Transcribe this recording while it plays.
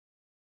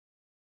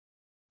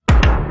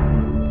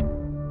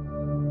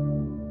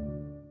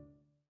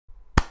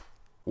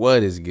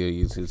What is good,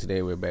 YouTube?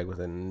 Today we're back with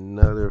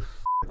another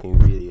fucking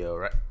video,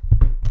 right?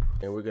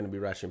 And we're gonna be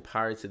watching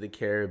Pirates of the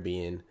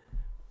Caribbean.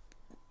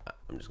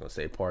 I'm just gonna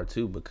say part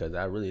 2 because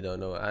I really don't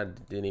know. I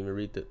didn't even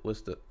read what's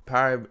the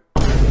Pirates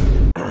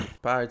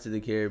of the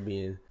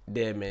Caribbean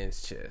Dead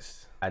Man's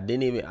Chest. I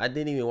didn't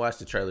even watch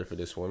the trailer for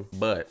this one,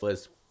 but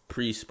was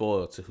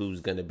pre-spoiled to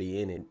who's gonna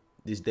be in it.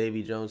 This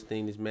Davy Jones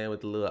thing, this man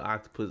with the little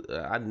octopus,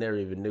 I never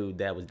even knew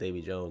that was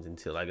Davy Jones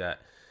until I got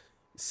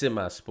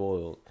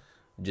semi-spoiled,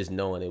 just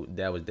knowing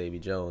that was Davy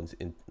Jones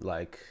in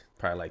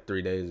probably like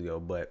 3 days ago.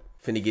 But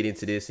finna get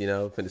into this, you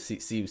know, finna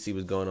see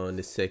what's going on in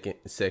this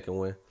second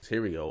one. So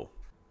here we go,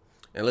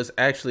 and let's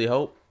actually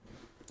hope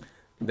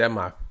that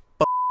my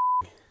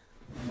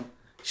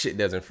shit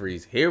doesn't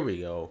freeze. Here we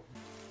go.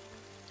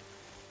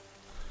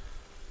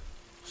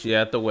 She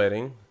at the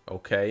wedding,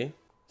 okay?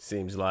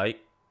 Seems like.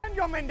 Send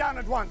your men down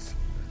at once.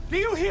 Do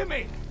you hear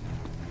me?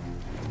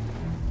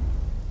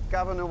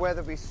 Governor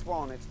Weatherby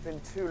Swan, it's been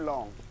too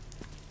long.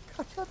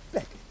 Cutter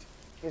Beckett.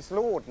 His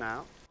lord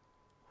now.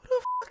 Who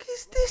the fuck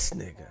is this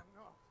nigga?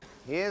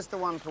 Here's the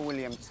one for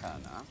William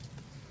Turner.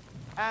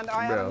 And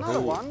I Bro, have another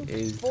who one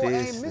is for a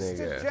this Mr.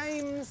 nigga?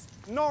 James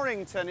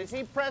Norrington. Is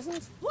he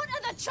present? What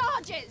are the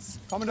charges?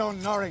 Commodore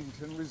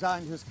Norrington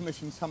resigned his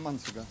commission some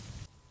months ago.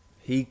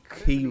 He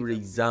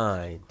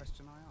resigned.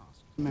 Question I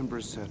asked. Remember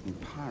a certain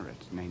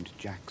pirate named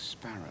Jack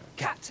Sparrow?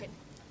 Captain.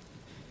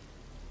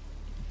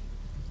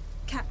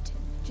 Captain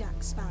Jack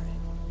Sparrow.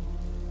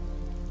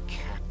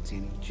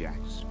 Captain Jack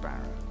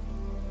Sparrow.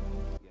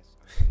 Yes,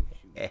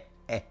 I told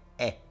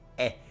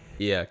you.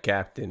 Yeah,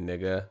 Captain,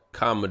 nigga.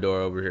 Commodore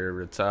over here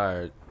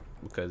retired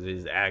because of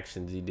his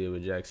actions he did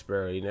with Jack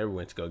Sparrow. He never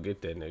went to go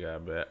get that nigga, I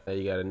bet. Now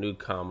you got a new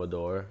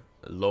Commodore,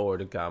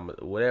 Lord of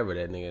Commodore, whatever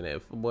that nigga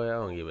name. Boy, I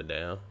don't give a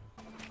damn.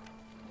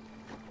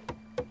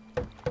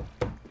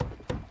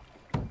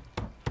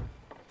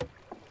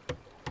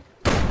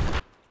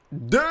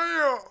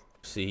 Damn!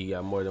 See, he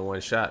got more than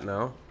one shot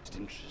now.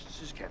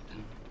 Interests,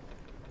 Captain.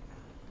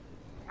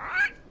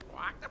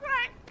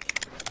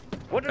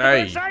 What did the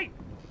bird say?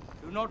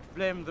 Do not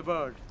blame the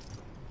bird.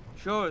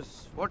 Show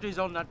us what is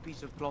on that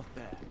piece of cloth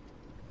there.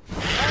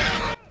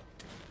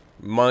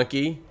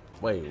 Monkey.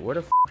 Wait, where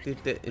the f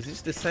did that? Is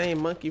this the same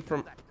monkey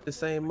from the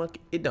same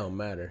monkey? It don't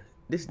matter.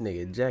 This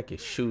nigga Jack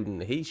is shooting.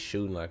 He's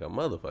shooting like a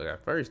motherfucker.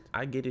 At first,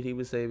 I get it. He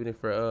was saving it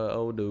for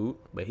old dude,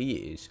 but he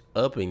is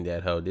upping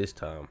that hoe this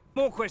time.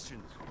 More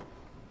questions.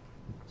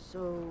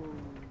 So,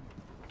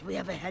 do we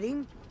have a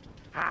heading?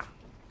 Ah,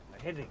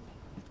 a heading.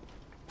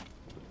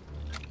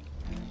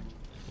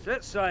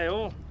 Set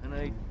sail, and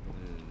I...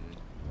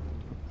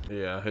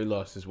 Yeah, he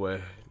lost his way.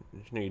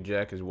 This nigga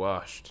Jack is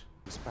washed.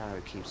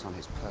 Sparrow keeps on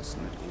his person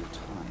at all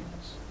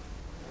times.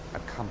 A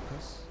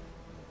compass?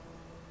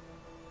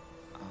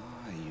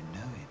 Ah, you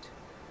know it.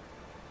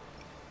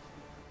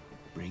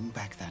 Bring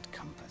back that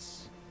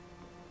compass,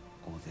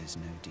 or there's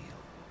no deal.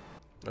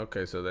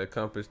 Okay, so that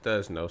compass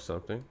does know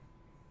something.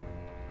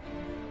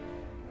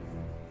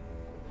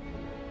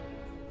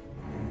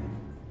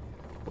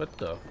 What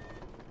the?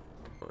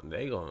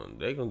 They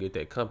gonna get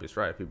that compass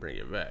right if you bring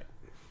it back.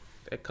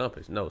 That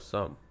compass knows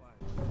something.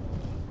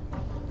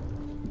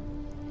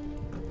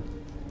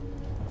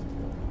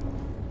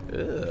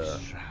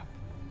 Ugh. Trap.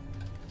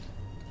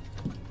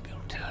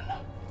 Bill Turner.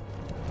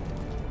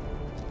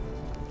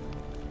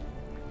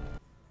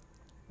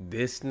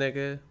 This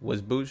nigga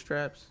was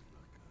Bootstraps?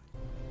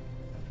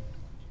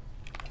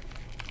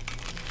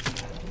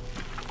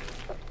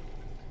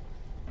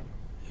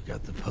 You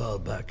got the pearl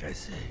back, I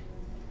see.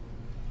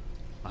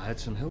 I had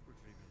some help.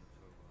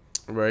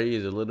 Bro, he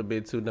is a little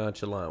bit too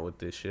nonchalant with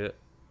this shit.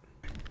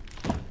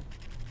 I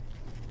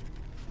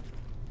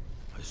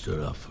stood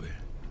up for you.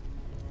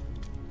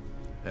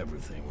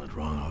 Everything went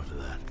wrong after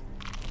that.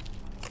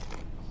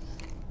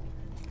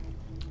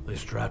 They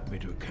strapped me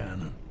to a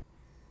cannon.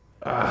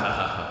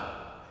 I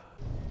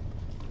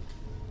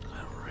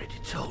already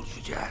told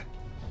you, Jack.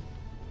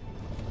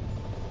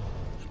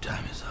 The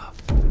time is up.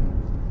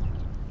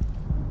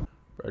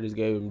 Bro, just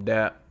gave him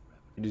dap.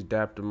 He just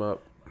dapped him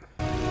up.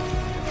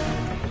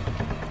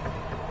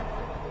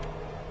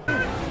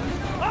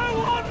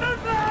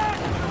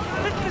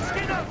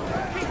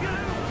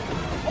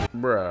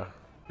 Bruh,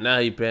 now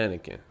he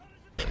panicking.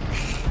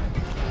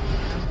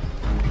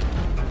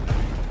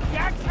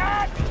 Jack's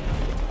hat!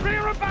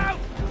 Rear about!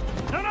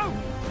 No,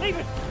 leave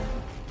it!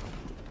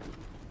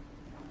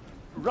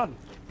 Run!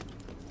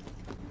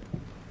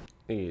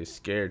 He is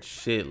scared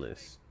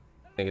shitless.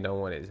 Nigga don't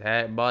want his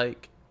hat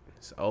bike.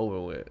 It's over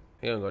with.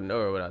 He don't go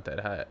nowhere without that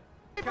hat.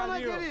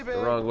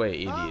 The wrong way,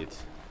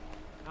 idiots.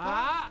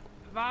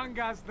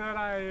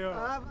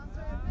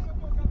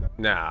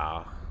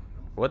 Nah.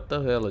 What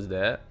the hell is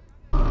that?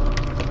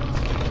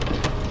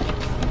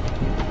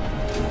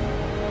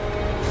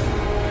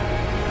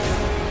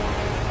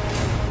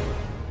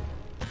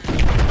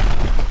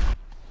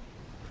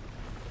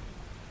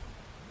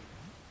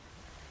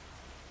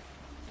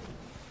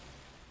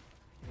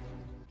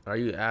 Are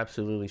you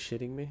absolutely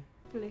shitting me?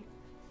 Really?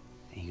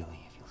 Legally,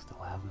 if you'll still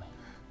have me.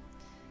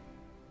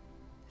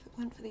 it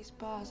weren't for these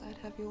bars, I'd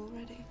have you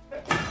already.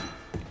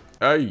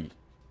 Hey,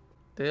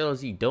 the hell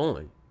is he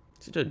doing?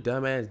 Sit your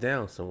dumb ass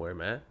down somewhere,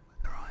 man.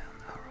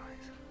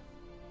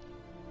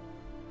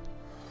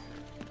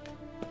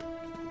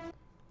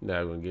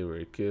 Not gonna give her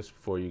a kiss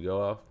before you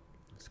go off.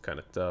 It's kind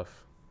of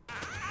tough.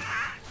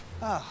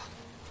 Ah,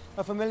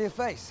 a familiar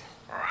face.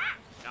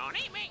 Don't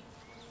eat me!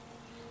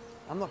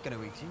 I'm not going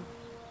to eat you.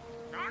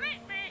 Don't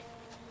eat me!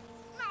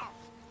 No!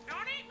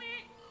 Don't eat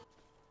me!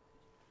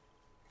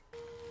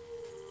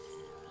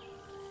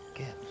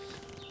 Gibbs.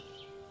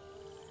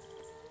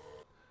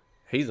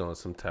 He's on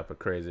some type of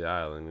crazy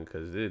island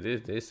because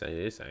this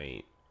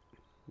ain't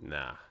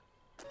nah.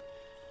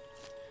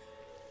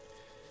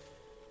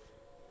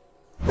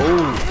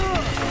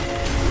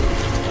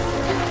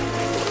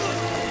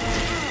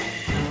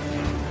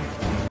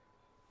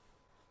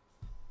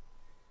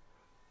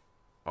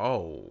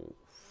 Oh,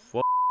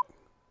 fuck.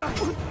 I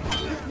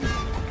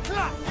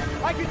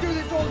can do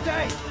this all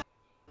day.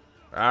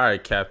 All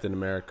right, Captain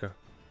America.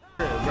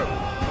 What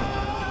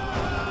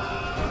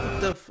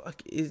the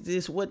fuck is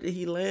this? What did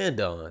he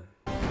land on?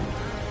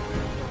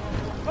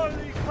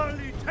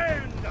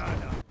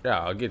 Yeah,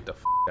 I'll get the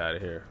fuck out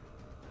of here.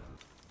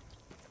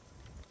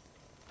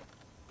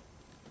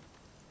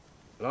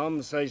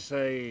 Lam say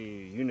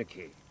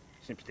Uniki.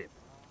 Simpstip.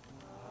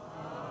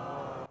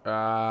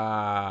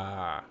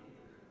 Ah.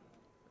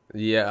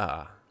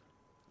 Yeah.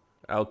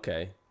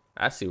 Okay.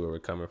 I see where we're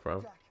coming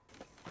from.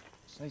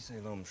 Say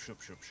Lam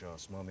Shup Shah,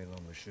 Smami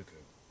Lam Rishuku.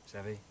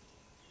 Savvy?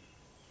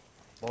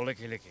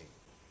 Boliki Liki.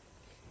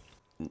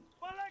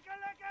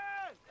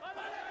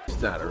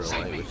 It's not a real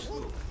language.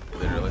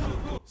 Literally.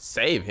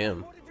 Save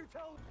him.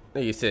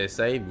 Nigga said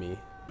save me.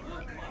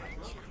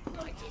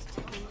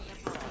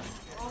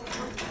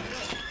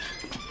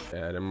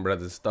 Yeah, them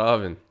brothers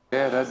starving.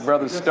 Yeah, that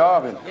brother's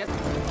starving.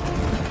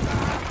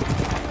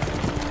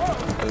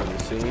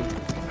 See?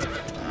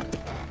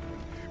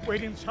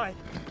 Wait inside.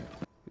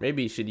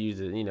 Maybe you should use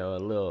a, you know, a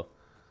little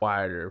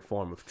quieter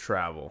form of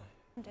travel.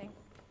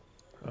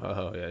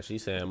 Oh yeah,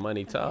 she's saying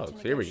money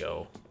talks. Here we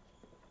go.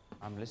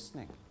 I'm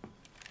listening.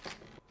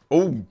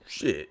 Oh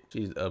shit,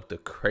 she's up the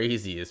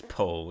craziest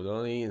pole.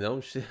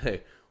 Don't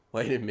shit.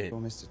 Wait a minute. For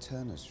Mr.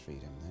 Turner's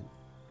freedom, then,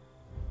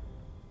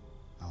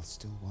 I'll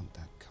still want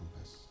that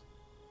compass.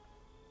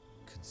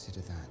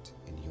 Consider that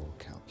in your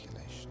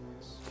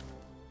calculations.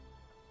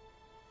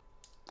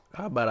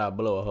 How about I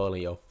blow a hole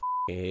in your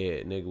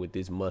head, nigga, with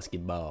this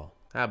musket ball?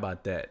 How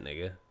about that,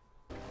 nigga?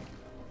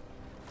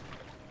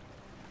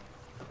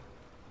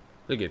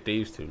 Look at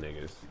these two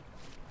niggas.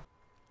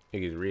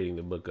 Niggas reading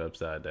the book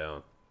upside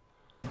down.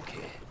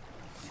 Okay.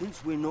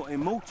 Since we're not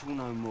immortal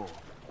no more,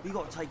 we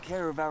got to take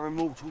care of our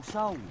immortal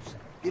souls.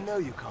 You know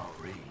you can't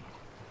read.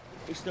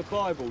 It's the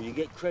Bible. You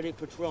get credit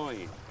for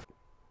trying.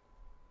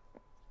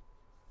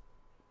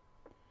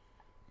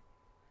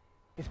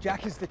 If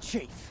Jack is the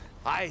chief.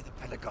 Aye, the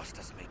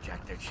Pentecostals made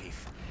Jack their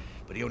chief.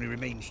 But he only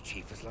remains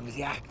chief as long as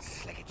he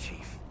acts like a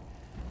chief.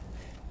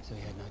 So he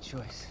had no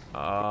choice.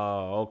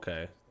 Oh,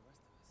 okay.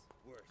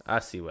 I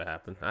see what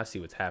happened. I see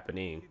what's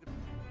happening.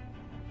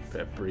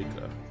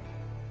 Paprika.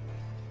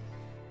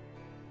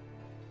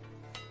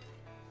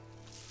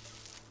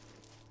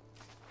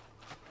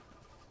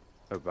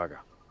 Oh, bugger.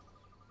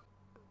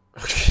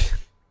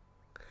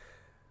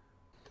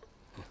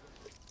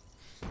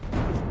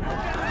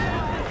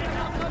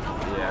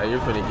 Yeah, you're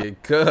gonna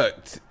get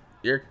cooked.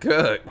 You're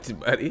cooked,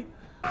 buddy.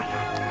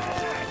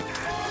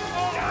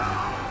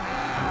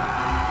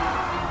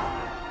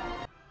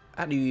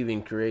 How do you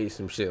even create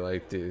some shit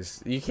like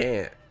this? You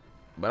can't.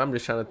 But I'm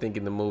just trying to think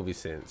in the movie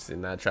sense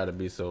and not try to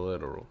be so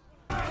literal.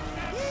 Now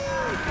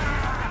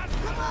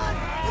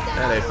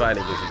they fight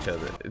against each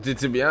other.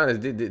 To be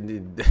honest,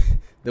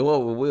 the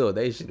one with Will,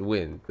 they should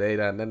win.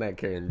 They're not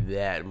carrying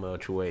that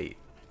much weight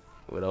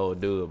with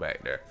old dude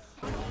back there.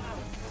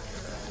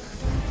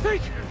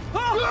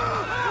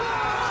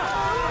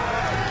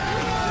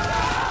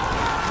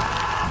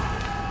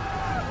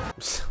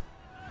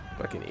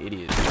 Fucking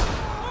idiot.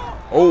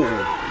 Oh.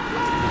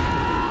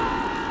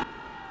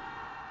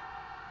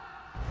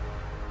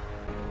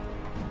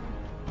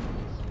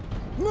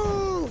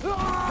 Move!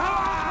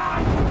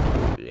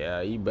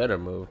 Yeah, you better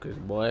move, cause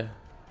boy,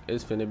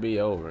 it's finna be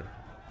over.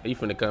 He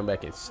finna come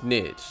back and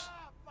snitch.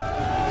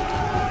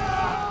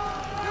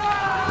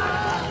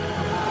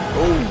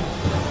 Oh.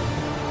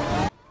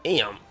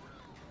 Damn.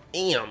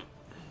 Damn.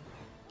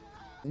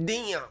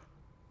 Damn.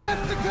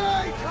 That's the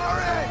guy!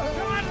 Hurry!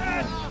 Come on,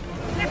 lad!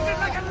 Lift it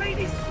like a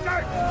lady's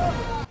skirt!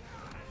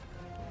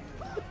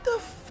 What the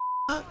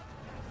fuck?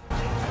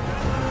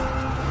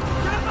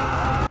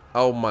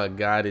 Oh my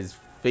god, his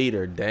feet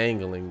are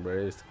dangling,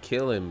 bro. It's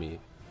killing me.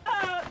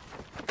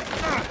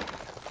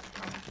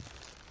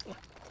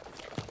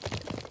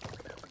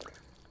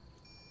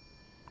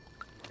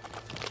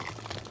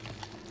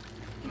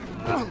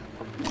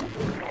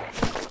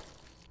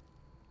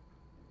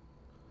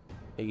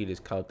 He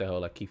just caught that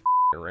hole like he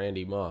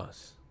Randy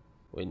Moss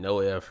with no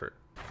effort.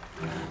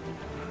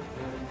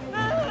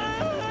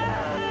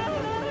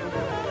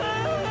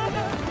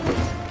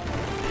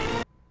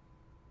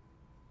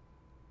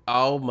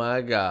 Oh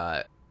my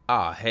god.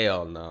 Oh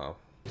hell no.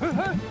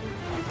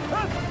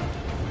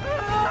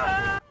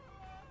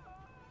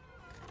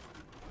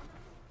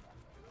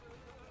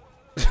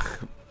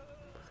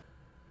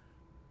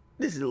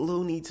 This is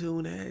Looney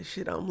Tune ass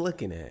shit I'm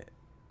looking at.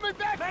 Me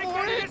back,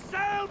 boy!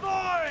 Sail,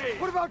 boy!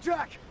 What about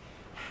Jack?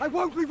 I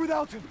won't leave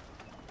without him.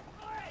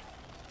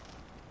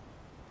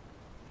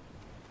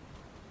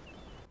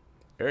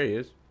 There he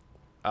is.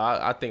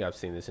 I think I've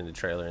seen this in the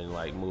trailer and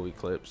like movie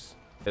clips.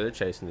 Yeah, they're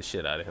chasing the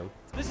shit out of him.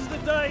 This is the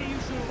day you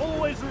shall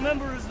always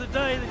remember as the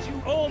day that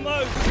you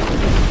almost...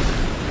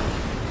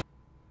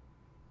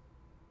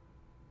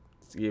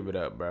 Let's give it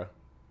up, bro.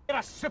 You're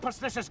a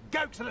superstitious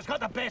gouch that has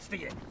got the best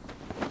of you.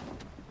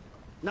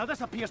 Now,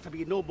 this appears to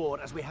be no more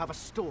as we have a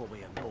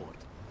stowaway on board.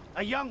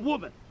 A young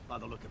woman, by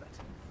the look of it.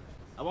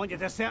 I want you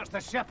to search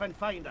the ship and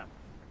find her.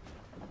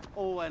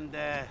 Oh, and,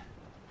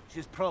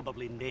 she's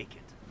probably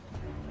naked.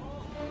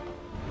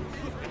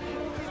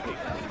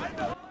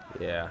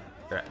 Yeah,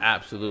 they're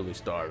absolutely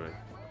starving.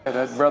 Yeah,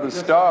 that brother's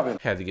starving.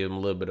 Had to give him a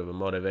little bit of a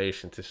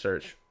motivation to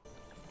search.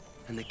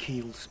 And the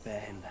keel's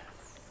spare him.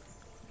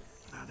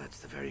 Now, that's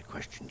the very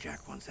question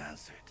Jack once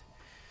answered.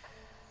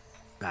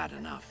 Bad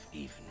enough,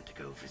 even, to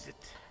go visit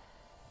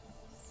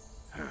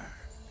her.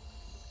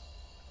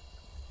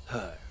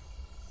 Her.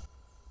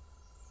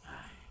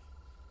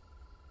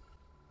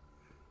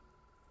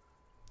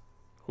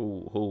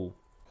 Who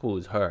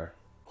is her?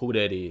 Who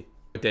that is?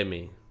 What that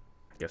mean?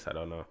 I guess I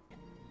don't know.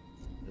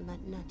 But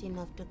not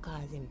enough to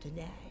cause him to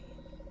die.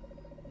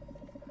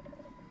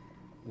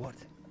 What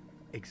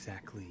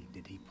exactly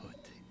did he put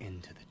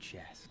into the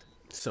chest?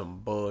 Some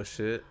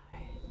bullshit.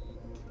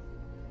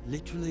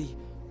 Literally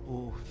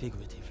or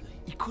figuratively?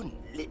 He couldn't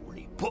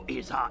literally put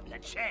his heart in the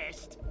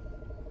chest.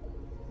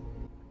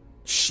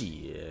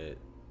 Shit.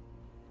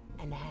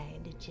 And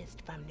hide the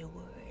chest from the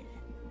world.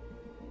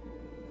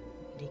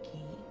 The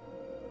key,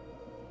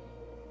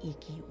 he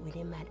keep with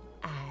him at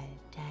all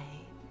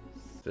times.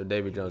 So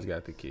Davy Jones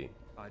got the key.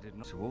 I did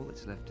not. So all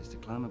that's left is to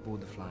climb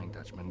aboard the Flying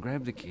Dutchman,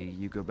 grab the key,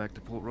 you go back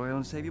to Port Royal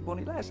and save your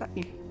bonny lass.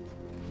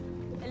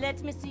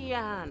 Let me see your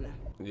hand.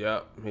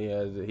 Yep, he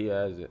has it. He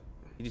has it.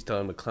 He just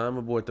told him to climb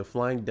aboard the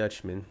Flying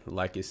Dutchman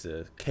like it's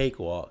a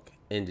cakewalk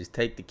and just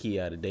take the key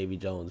out of Davy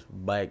Jones'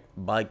 bike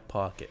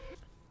pocket.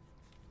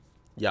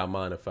 Y'all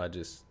mind if I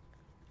just...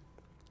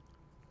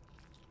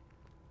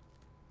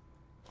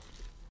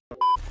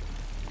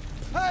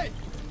 Hey!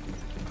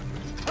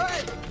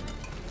 Hey!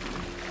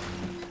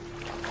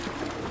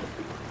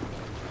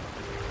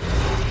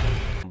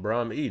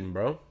 Bro, I'm eating,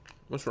 bro.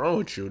 What's wrong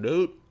with you,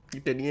 dude?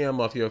 Get that yam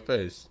off your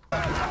face.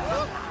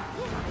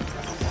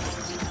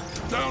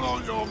 Down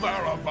on your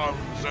marrow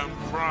bones and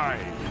pray.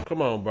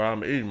 Come on, bro.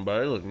 I'm eating,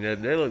 bro.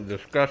 They look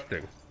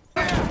disgusting.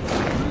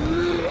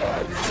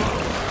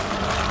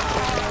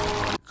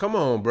 Come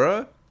on,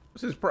 bro.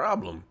 What's his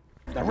problem?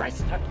 The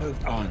rest have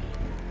moved on.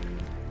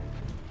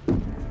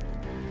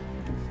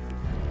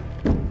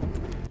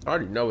 I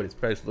already know what his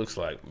face looks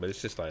like, but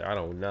it's just like I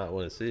don't not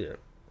want to see it.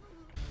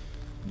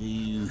 Do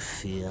you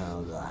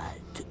feel that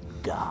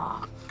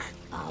dark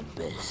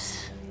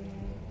abyss?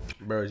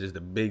 Bro, it's just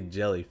a big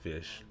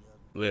jellyfish.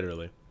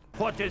 Literally.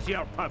 What is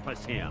your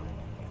purpose here?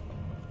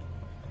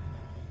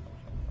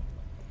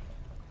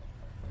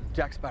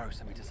 Jack Sparrow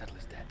sent me to settle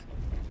his debt.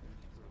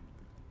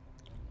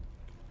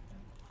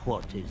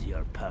 What is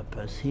your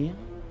purpose here?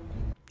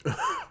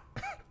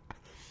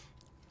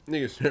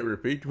 Nigga said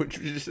repeat what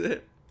you just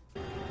said.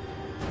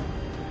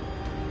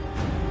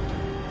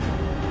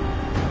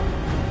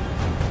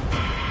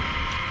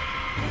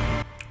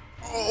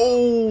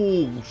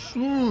 Oh,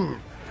 shit.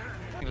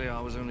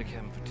 I was only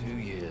camping for 2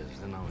 years,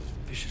 then I was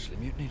viciously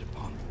mutinied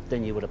upon.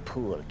 Then you were a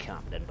poor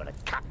captain, but a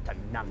captain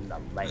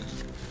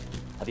nonetheless.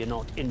 Have you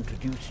not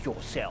introduced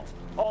yourself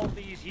all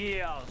these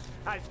years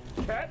as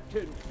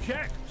Captain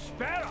Jack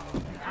Sparrow?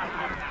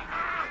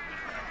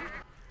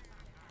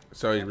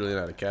 So he's really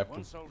not a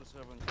captain.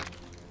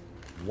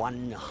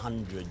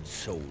 100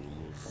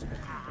 souls.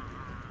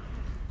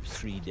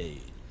 3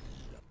 days.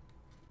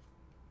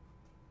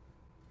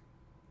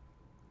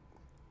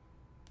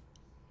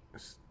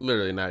 It's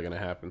literally not gonna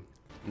happen.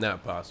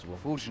 Not possible.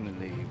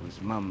 Fortunately, it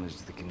was Mum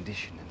as the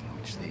condition in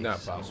which these Not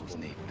souls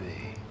possible. need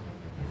be.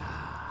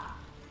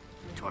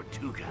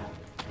 Tortuga.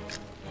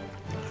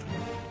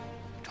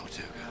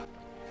 Tortuga.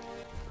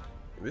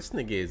 This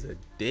nigga is a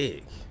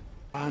dick.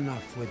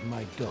 Enough with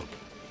my dog.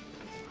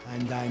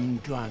 And I'm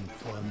drunk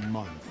for a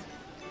month.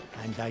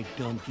 And I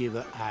don't give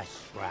a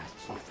ass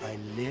rats if I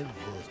live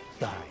or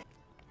die.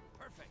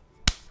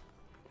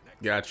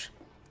 Gotcha.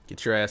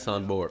 Get your ass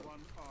on board.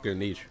 Gonna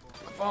need you.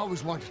 I've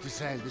always wanted to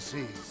sail the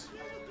seas.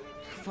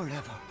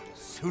 Forever.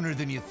 Sooner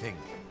than you think.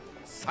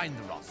 Sign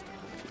the roster.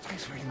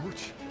 Thanks very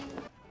much.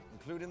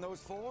 Including those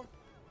 4?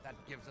 That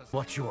gives us...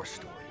 What's your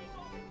story?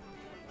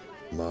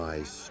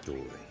 My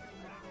story.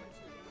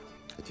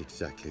 It's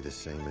exactly the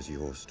same as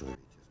your story.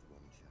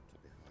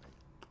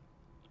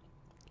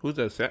 Who's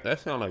that? That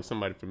sounds like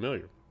somebody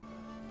familiar.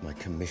 My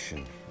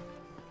commission.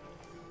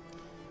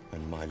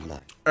 And my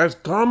life. As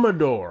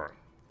Commodore.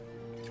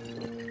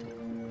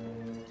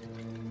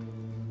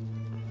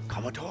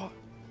 Commodore?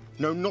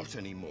 No, not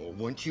anymore.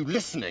 Weren't you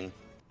listening?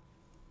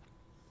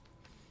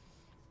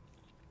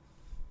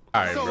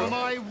 All right, so bro. am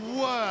I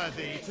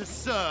worthy to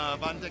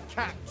serve under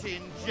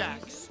Captain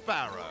Jack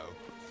Sparrow?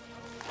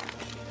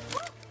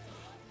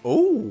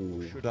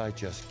 Oh. Should I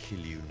just kill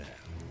you now?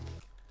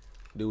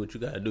 Do what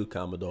you gotta do,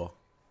 Commodore.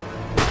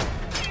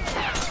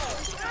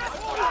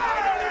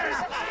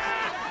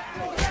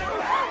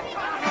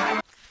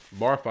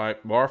 Bar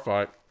fight, bar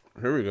fight.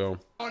 Here we go.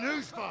 On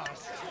who's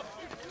fast?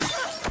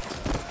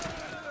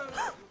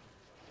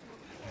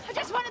 I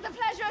just wanted the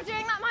pleasure of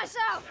doing that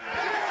myself.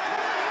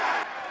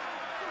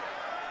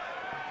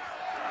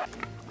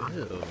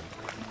 Ew.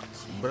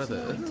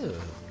 Brother, ew.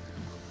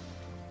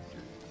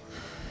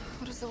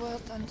 What has the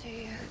world done to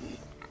you?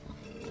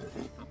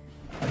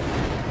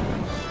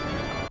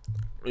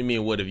 I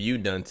mean, what have you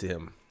done to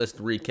him? Let's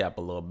recap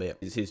a little bit.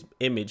 His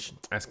image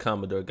as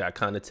Commodore got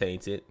kind of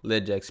tainted.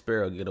 Let Jack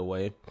Sparrow get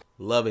away.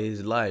 Love of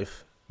his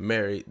life.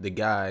 Married the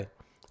guy,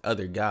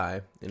 other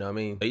guy. You know what I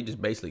mean? He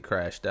just basically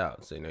crashed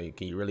out. So, you know,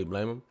 can you really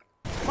blame him?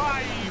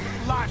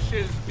 5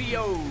 lashes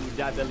PO'd,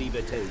 I believe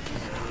it is.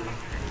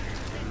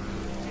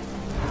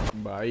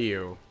 By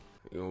you.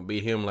 You're gonna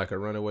beat him like a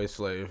runaway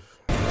slave.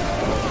 Take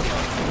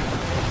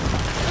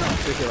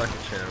it like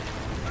a champ.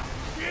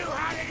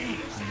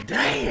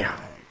 Damn!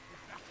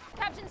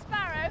 Captain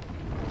Sparrow,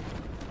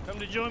 Come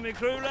to join me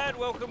crew, lad?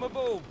 Welcome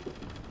aboard.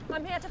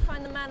 I'm here to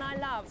find the man I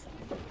love.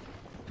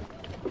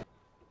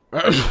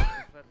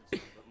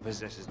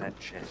 Possesses that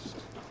chest.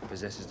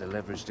 Possesses the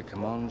leverage to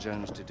command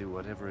Jones to do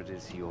whatever it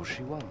is he or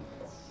she wants,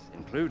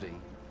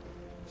 including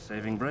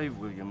saving brave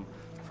William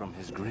from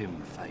his grim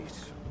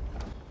fate.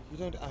 You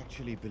don't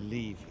actually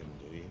believe him,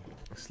 do you?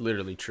 It's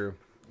literally true.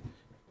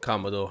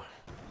 Commodore.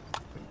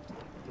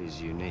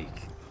 He's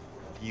unique.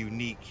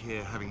 Unique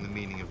here having the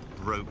meaning of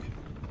broken.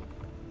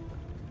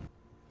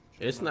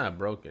 It's not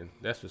broken.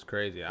 That's what's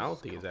crazy. I don't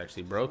think it's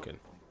actually broken.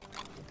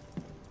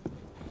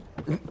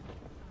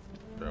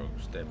 Bro,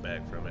 step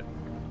back from it.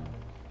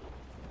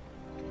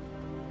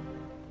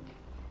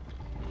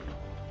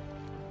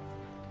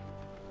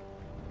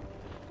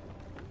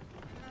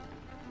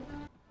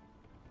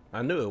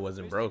 I knew it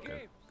wasn't broken.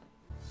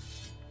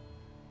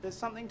 There's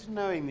something to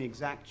knowing the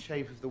exact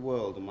shape of the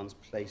world and one's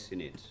place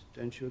in it.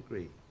 Don't you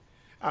agree?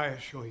 I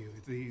assure you,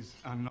 these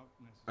are not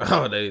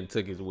Oh, they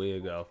took his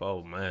wig off.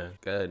 Oh, man.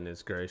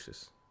 Goodness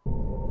gracious.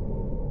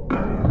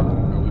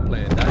 Are we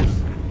playing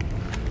dice?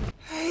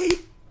 Hey!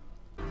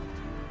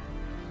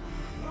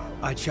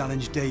 I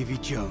challenge Davy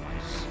Jones.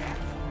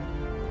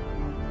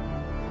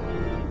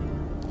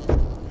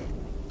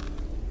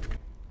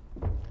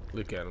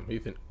 Look at him,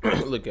 Ethan.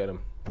 Look at him.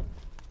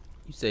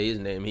 You say his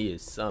name, he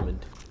is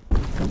summoned.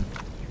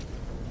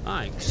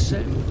 I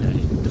accept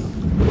that.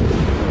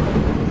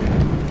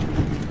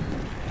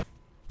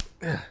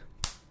 I'm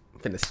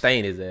finna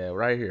stain his ass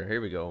right here.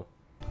 Here we go.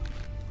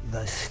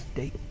 The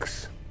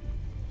stakes.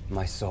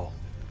 My soul.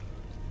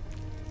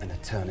 An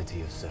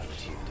eternity of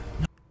servitude.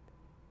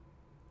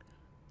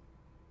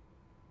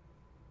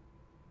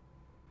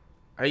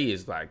 He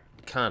is like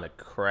kind of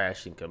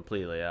crashing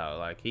completely out.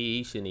 Like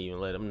he shouldn't even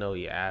let him know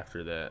he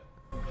after that.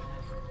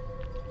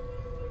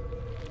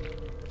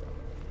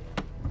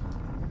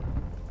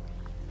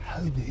 How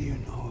do you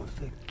know of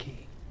the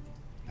key?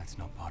 That's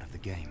not part of the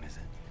game, is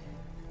it?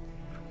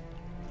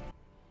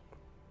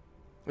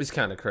 It's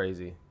kind of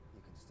crazy,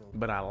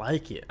 but I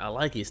like it. I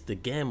like it. It's the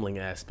gambling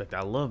aspect.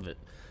 I love it.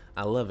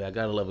 I love it. I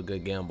gotta love a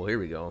good gamble. Here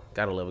we go.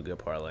 Gotta love a good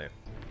parlay.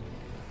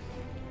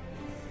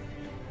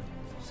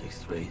 6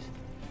 threes.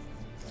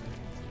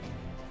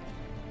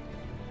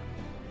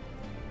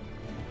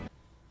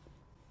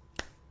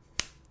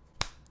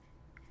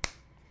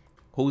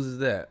 Whose is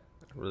that?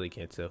 I really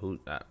can't tell who.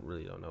 I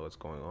really don't know what's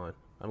going on.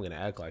 I'm gonna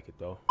act like it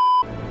though.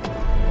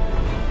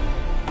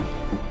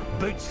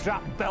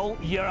 Bootstrap Bill,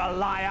 you're a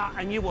liar,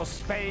 and you will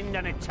spend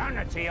an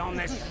eternity on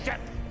this ship.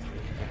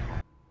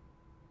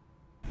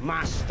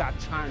 Master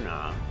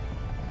Turner,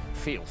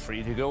 feel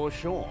free to go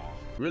ashore.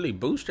 Really,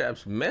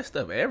 Bootstrap's messed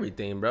up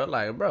everything, bro.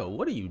 Like, bro,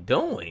 what are you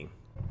doing?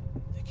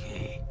 The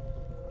key.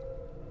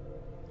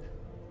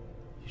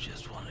 You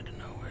just wanted to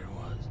know where it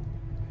was.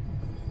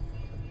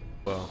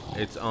 Well,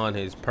 it's on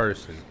his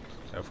person,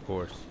 of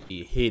course.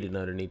 He hid it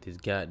underneath his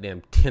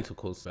goddamn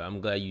tentacles. So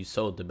I'm glad you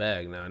sold the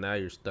bag now. Now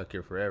you're stuck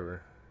here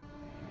forever.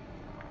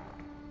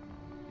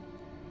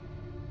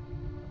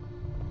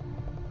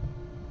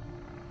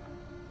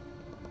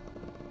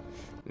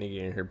 Nigga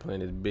in here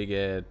playing his big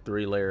ass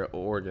 3-layer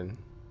organ.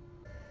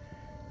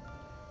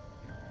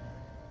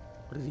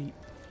 What is he?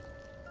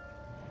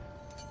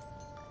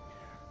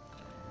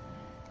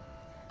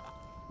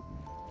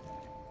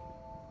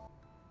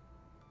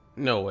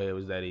 No way it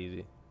was that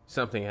easy.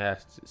 Something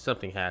has to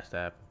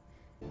happen.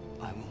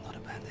 I will not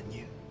abandon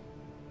you.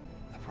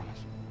 I promise.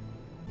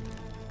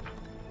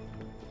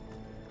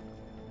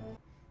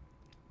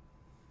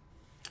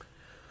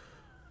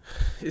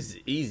 This is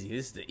easy.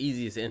 This is the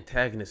easiest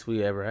antagonist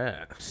we ever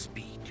had.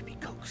 Speed to be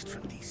coaxed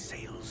from these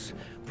sails.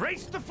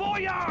 Brace the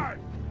foreyard!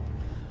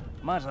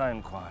 Might I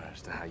inquire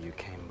as to how you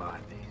came by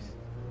these?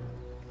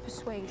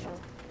 Persuasion.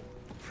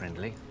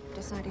 Friendly?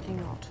 Decidedly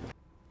not.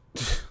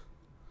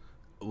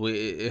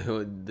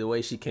 The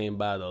way she came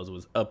by those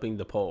was upping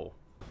the pole.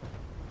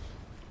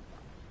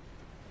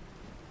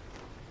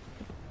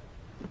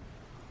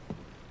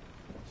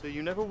 So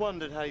you never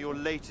wondered how your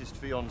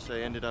latest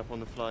fiancée ended up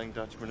on the Flying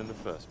Dutchman in the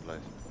first place?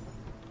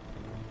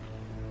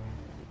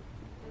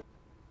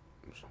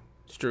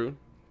 It's true.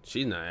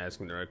 She's not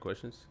asking the right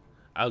questions.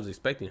 I was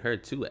expecting her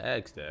to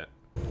ask that.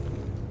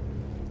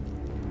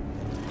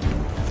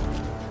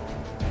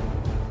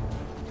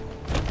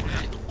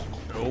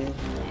 Oh,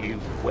 you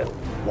will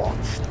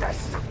watch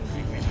this.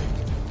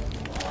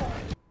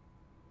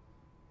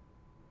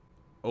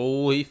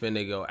 Oh, he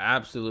finna go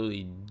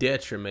absolutely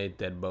detriment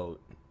that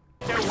boat.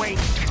 The wait.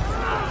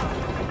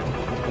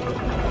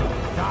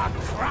 The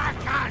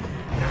Kraken.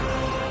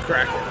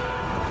 Kraken.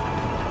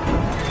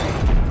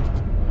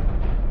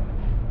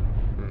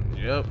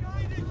 Yep.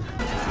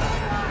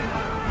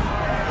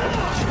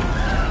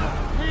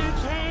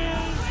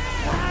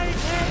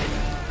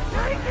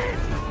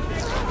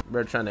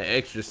 Bro, trying to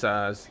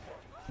exercise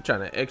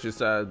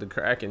the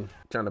Kraken,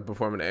 trying to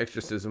perform an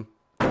exorcism.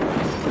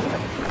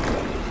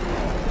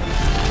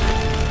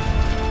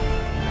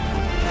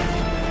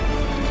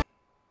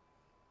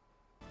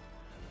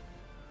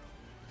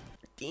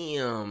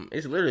 Damn,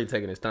 it's literally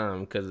taking its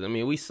time because I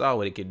mean we saw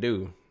what it could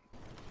do.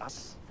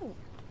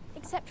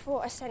 Except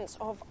for a sense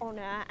of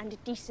honour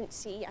and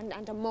decency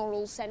and a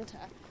moral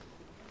centre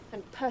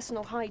and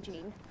personal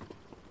hygiene.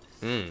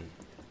 I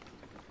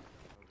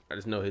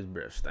just know his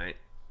breath stank.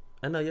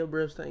 I know your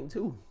breath stank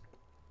too.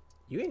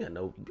 You ain't got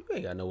no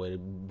way to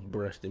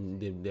brush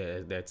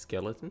that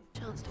skeleton.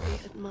 Chance to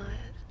be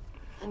admired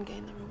and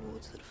gain the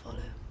rewards that follow.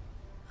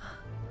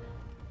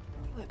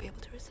 You won't be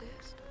able to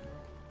resist.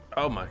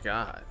 Oh my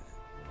God.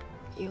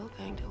 You're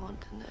going to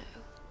want to know.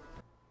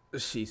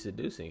 She's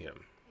seducing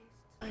him.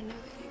 I know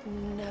that you've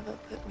never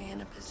put me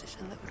in a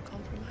position that would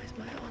compromise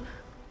my honor.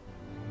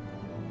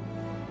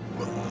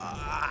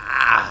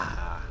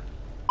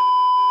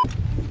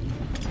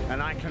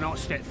 And I cannot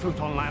step foot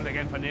on land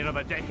again for near of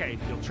a decade.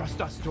 You'll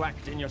trust us to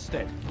act in your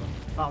stead.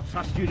 I'll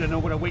trust you to know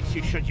what awaits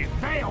you should you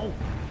fail.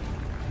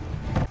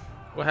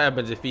 What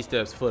happens if he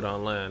steps foot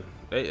on land?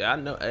 I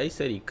know they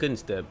said he couldn't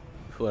step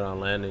foot on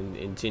land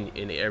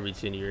in every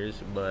 10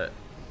 years, but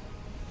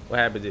what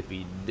happens if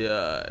he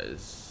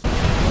does?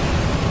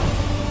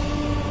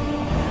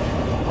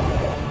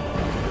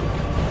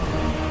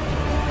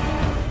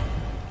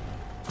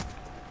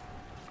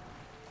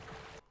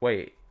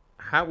 Wait,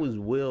 how is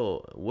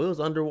Will? Will's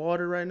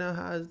underwater right now?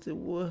 How is it?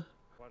 What?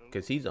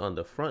 Because he's on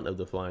the front of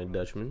the Flying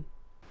Dutchman.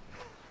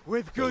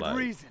 With good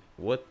reason.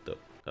 What the?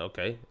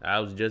 Okay, I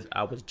was just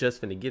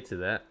finna get to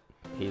that.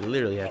 He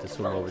literally had to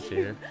swim over to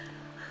here.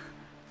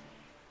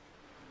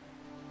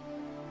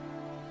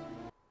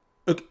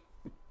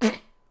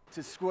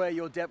 To square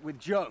your debt with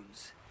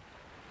Jones.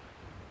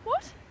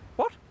 What?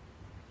 What?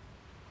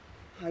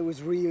 I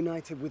was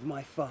reunited with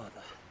my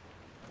father.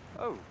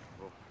 Oh,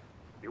 well,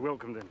 you're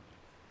welcome then.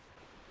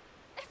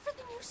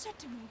 Everything you said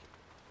to me,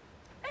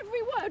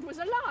 every word was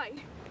a lie.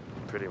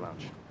 Pretty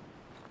much.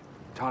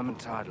 Time and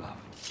tide, love.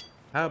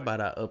 How about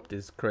I up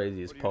this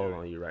craziest pole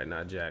on you right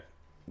now,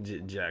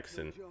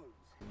 Jackson?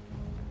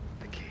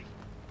 The key.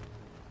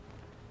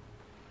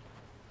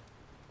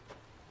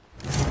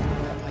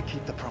 I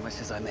keep the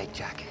promises I make,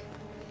 Jack.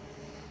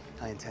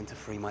 I intend to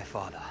free my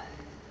father.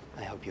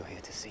 I hope you're here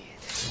to see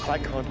it. I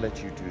can't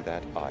let you do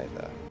that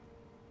either.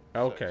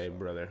 Okay,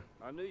 brother.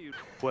 I knew you.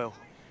 Well,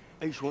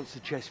 each wants the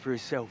chest for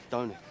himself,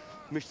 don't he?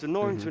 Mr.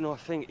 Norrington, I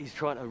think, is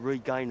trying to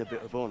regain a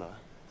bit of honour.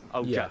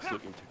 Old Jack's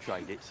looking to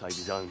trade it, save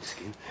his own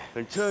skin.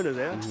 And Turner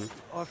there,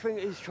 I think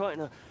he's trying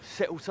to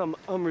settle some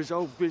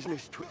unresolved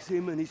business twixt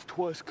him and his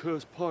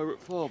twice-cursed pirate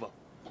father.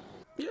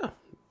 Yeah,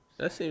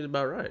 that seems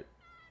about right.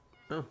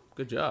 Oh,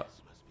 good job.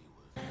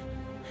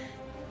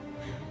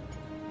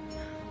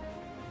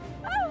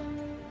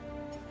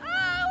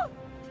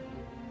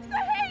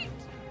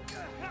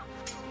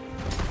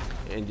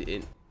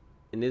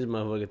 And this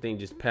motherfucker thing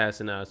just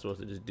passing out is supposed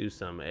to just do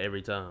something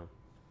every time.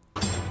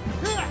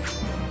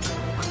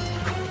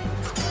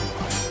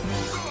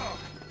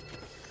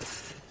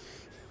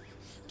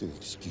 Do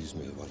excuse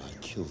me while I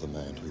kill the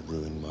man who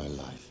ruined my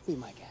life. Be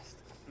my guest.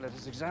 Let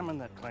us examine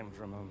that claim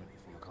for a moment,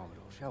 former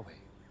Commodore, shall we?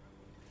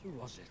 Who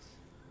was it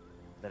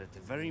that at the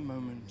very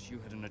moment you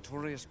had a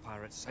notorious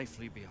pirate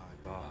safely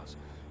behind bars,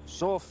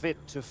 saw fit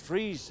to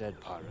freeze said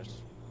pirate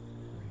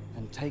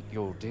and take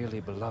your dearly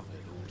beloved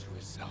all to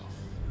himself?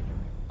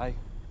 Hey?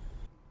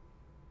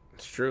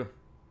 It's true.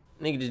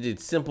 Nigga just did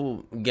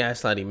simple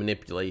gaslighting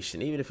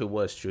manipulation. Even if it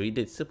was true, he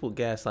did simple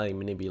gaslighting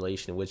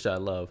manipulation, which I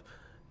love,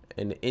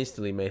 and it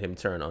instantly made him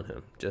turn on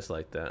him, just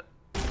like that.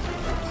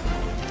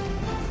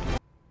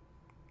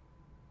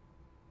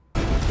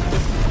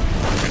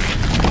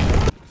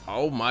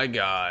 Oh my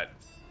God.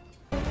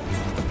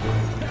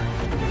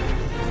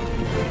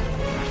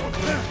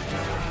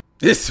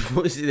 This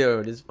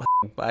fucking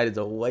fight is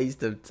a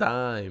waste of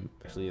time.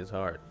 Actually, his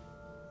heart.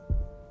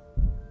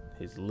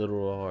 His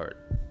literal heart.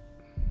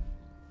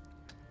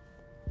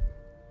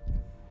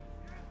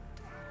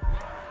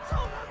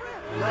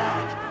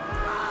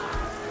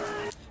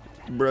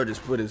 Bro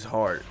just put his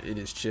heart in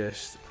his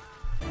chest.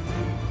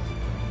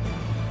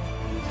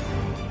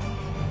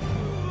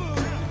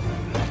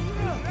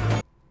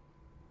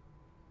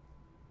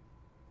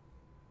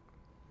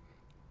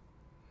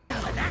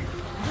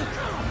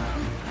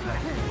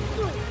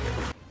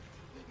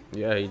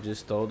 Yeah, he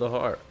just stole the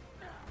heart.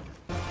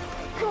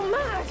 You're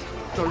mad!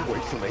 Don't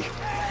wait for me.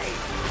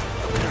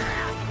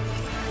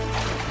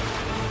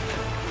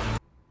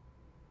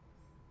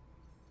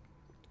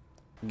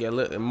 Get a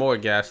little more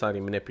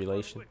gaslighting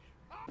manipulation.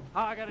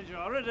 I got a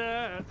jar of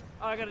dirt,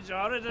 I got a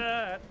jar of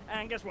dirt,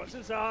 and guess what's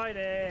inside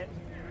it?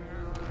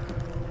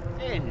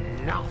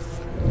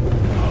 Enough!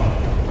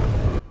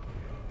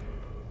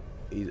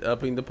 He's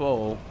upping the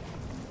pole.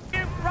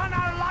 You run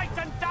our light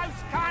and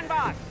douse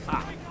canvas!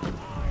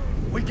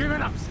 We give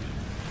it up, sir.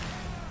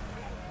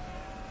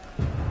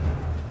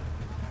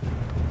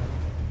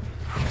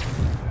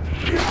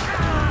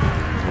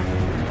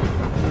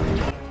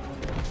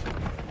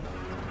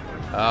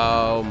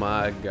 Oh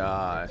my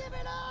god.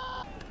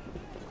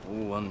 All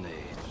one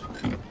needs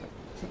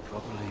is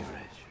proper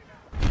leverage.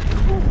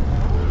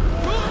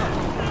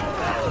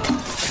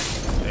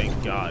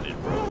 Thank God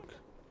it broke.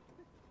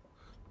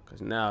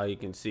 Because now you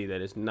can see that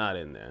it's not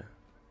in there.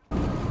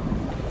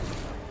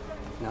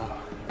 No.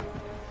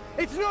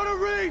 It's not a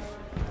reef!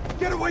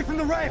 Get away from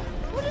the rail!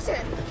 What is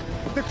it?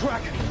 The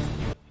crack!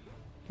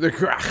 The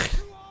crack!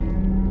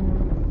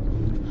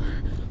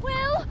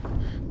 Will?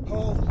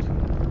 Hold.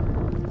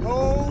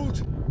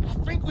 Hold! I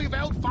think we've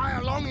held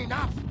fire long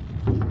enough.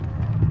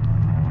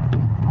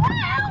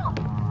 Will!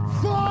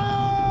 Fire!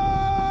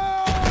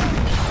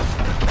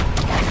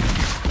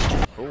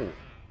 Oh,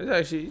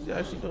 he's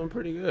actually doing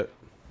pretty good.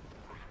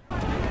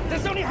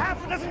 There's only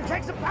half a dozen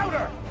kegs of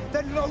powder!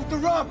 Then load the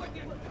rum!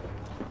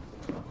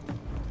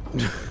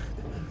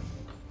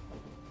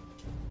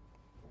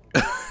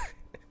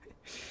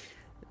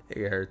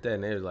 They heard that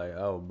and they was like,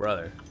 oh,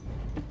 brother.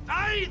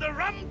 Aye, the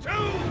rum too!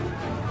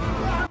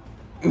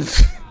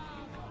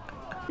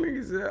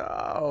 Nigga said,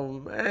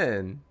 oh,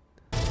 man.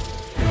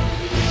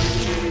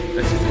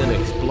 That's just gonna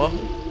explode.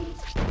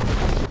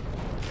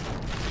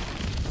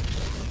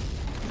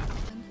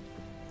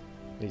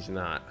 He's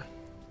not.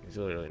 He's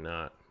literally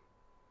not.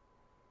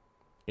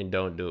 And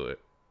don't do it.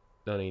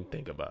 Don't even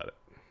think about it.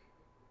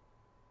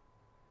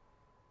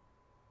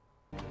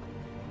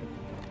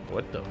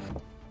 What the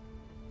fuck?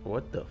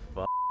 What the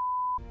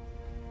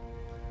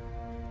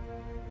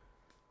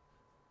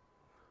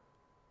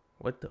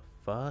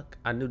fuck?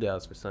 I knew that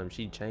was for something.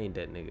 She chained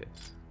that nigga.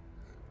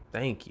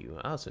 Thank you.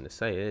 I was gonna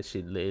say that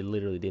shit. It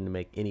literally didn't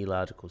make any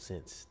logical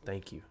sense.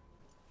 Thank you.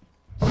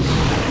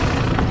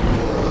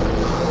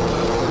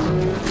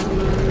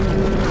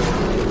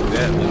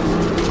 That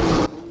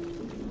was...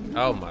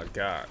 Oh my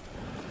god.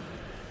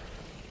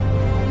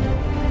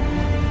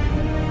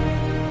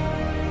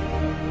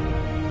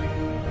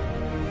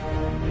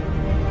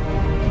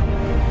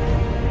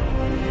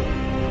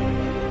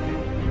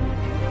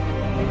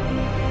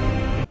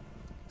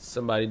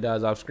 Somebody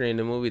dies off screen in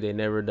the movie, they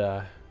never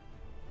die.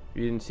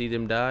 You didn't see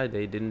them die,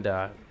 they didn't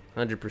die.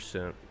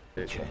 100%.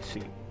 Chest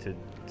to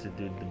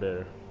do the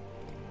better.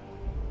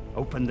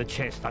 Open the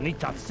chest. I need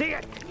to see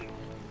it.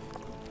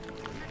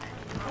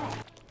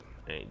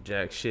 Ain't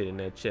jack shit in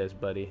that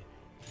chest, buddy.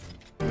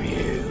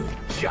 You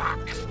Jack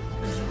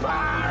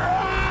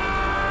Sparrow!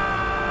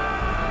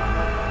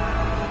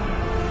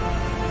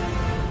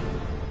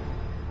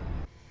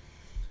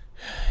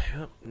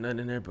 Yep, nothing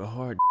in there but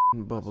hard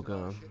and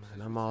bubblegum.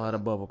 And I'm all out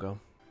of bubblegum.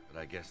 But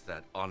I guess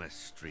that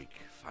honest streak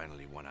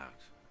finally won out.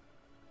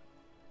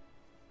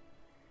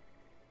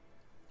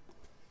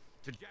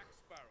 To Jack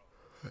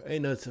Sparrow.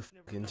 Ain't no to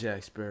fucking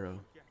Jack Sparrow.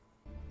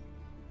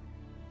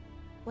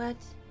 What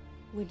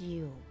would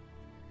you?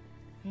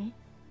 Hmm?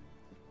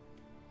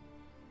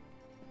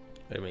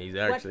 I mean, he's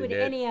actually what would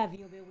dead. any of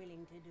you be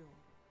willing to do?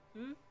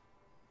 Hmm?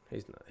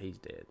 He's not. He's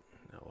dead.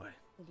 No way.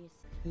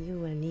 You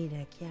will need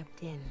a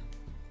captain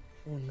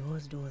who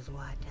knows those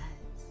waters.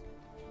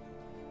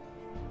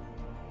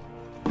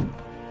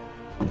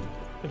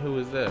 And who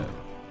is that?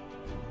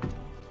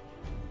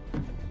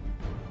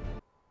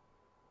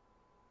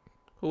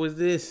 Who is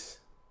this?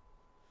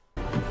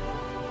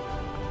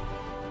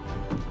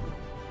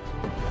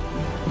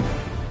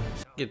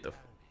 Get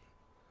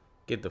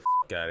the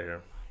fuck out of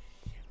here.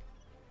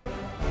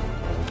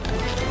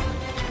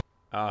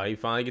 Oh, he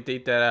finally get to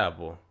eat that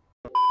apple.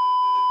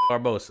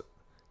 Barbossa.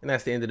 And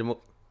that's the end of the movie.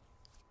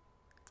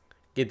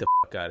 Get the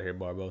fuck out of here,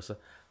 Barbossa.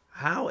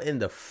 How in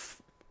the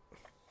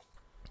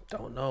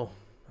Don't know.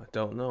 I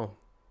don't know.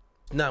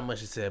 Not much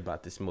to say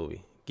about this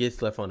movie.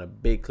 Gets left on a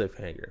big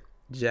cliffhanger.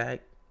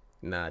 Jack,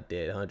 not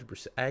dead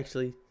 100%.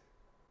 Actually,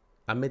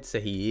 I meant to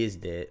say he is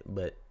dead,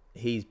 but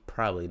he's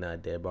probably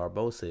not dead.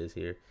 Barbossa is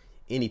here.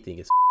 Anything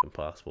is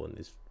possible in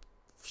this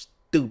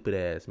stupid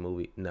ass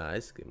movie. Nah,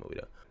 it's a good movie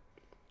though.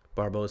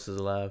 Barbossa's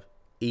alive,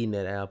 eating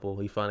that apple.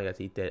 He finally got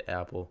to eat that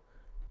apple.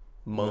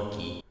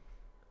 Monkey,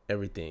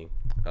 everything.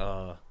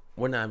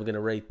 We're not even gonna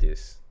rate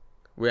this.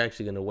 We're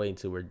actually gonna wait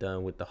until we're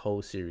done with the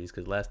whole series,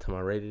 because last time I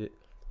rated it,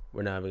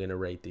 we're not even going to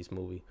rate this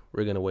movie.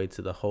 We're going to wait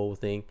to the whole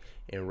thing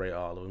and rate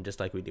all of them, just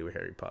like we did with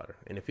Harry Potter.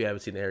 And if you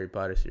haven't seen the Harry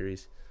Potter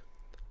series,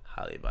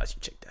 highly advise you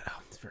check that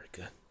out. It's very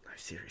good.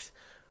 Nice series.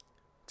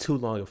 Too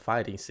long of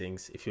fighting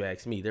scenes, if you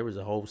ask me. There was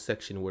a whole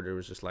section where there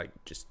was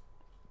just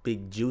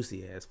big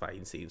juicy ass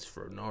fighting scenes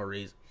for no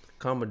reason.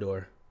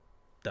 Commodore,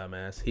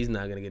 dumbass, he's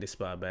not going to get his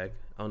spot back.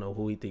 I don't know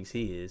who he thinks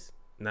he is.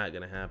 Not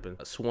going to happen.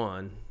 A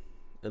Swan,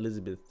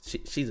 Elizabeth,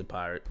 she's a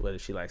pirate, whether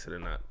she likes it or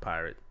not.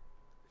 Pirate,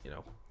 you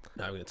know.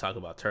 Now we're gonna talk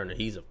about Turner.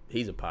 He's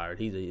a pirate.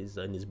 He's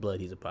in his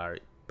blood. He's a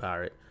pirate.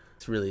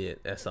 That's really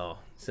it. That's all.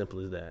 Simple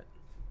as that.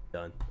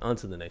 Done. On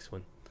to the next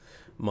one.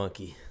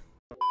 Monkey.